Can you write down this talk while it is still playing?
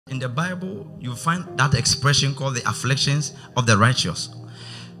In the Bible, you find that expression called the afflictions of the righteous.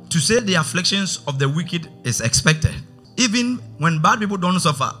 To say the afflictions of the wicked is expected. Even when bad people don't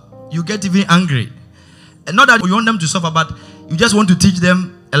suffer, you get even angry. And not that you want them to suffer, but you just want to teach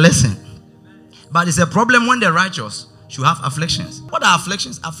them a lesson. But it's a problem when the righteous should have afflictions. What are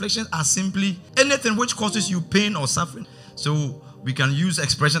afflictions? Afflictions are simply anything which causes you pain or suffering. So we can use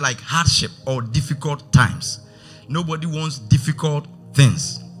expression like hardship or difficult times. Nobody wants difficult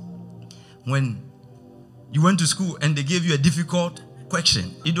things. When you went to school and they gave you a difficult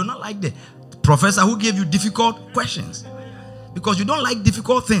question, you do not like the professor who gave you difficult questions because you don't like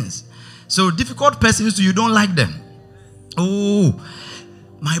difficult things. So difficult persons, you don't like them. Oh,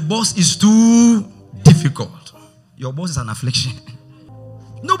 my boss is too difficult. Your boss is an affliction.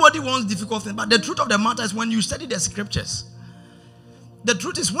 Nobody wants difficult things. But the truth of the matter is when you study the scriptures, the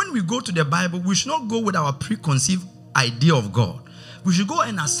truth is when we go to the Bible, we should not go with our preconceived idea of God. We should go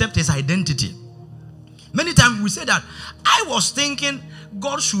and accept his identity. Many times we say that I was thinking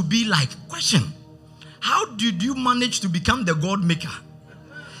God should be like, question, how did you manage to become the God maker?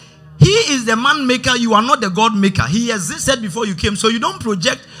 He is the man maker. You are not the God maker. He existed before you came. So you don't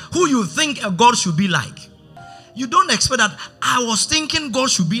project who you think a God should be like. You don't expect that I was thinking God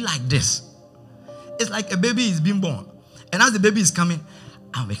should be like this. It's like a baby is being born. And as the baby is coming,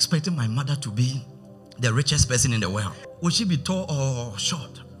 I'm expecting my mother to be the richest person in the world. Will she be tall or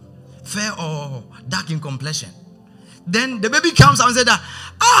short? Fair or dark in complexion? Then the baby comes out and says that,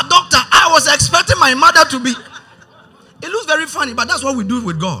 doctor, I was expecting my mother to be. It looks very funny, but that's what we do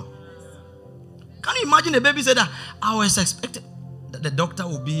with God. Can you imagine a baby say that I was expecting that the doctor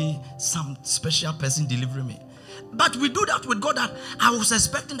will be some special person delivering me? But we do that with God, that I was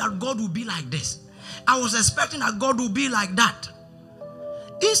expecting that God will be like this. I was expecting that God will be like that.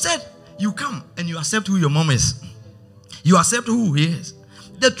 Instead, you come and you accept who your mom is. You accept who he is.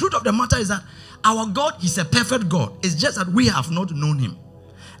 The truth of the matter is that our God is a perfect God. It's just that we have not known him.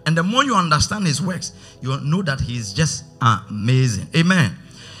 And the more you understand his works, you know that he is just amazing. Amen.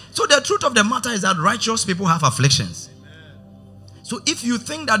 So the truth of the matter is that righteous people have afflictions. So if you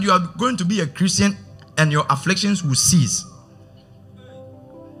think that you are going to be a Christian and your afflictions will cease,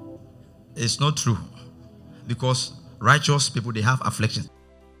 it's not true. Because righteous people, they have afflictions.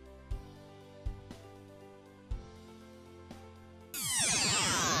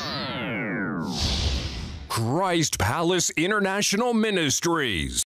 Christ Palace International Ministries.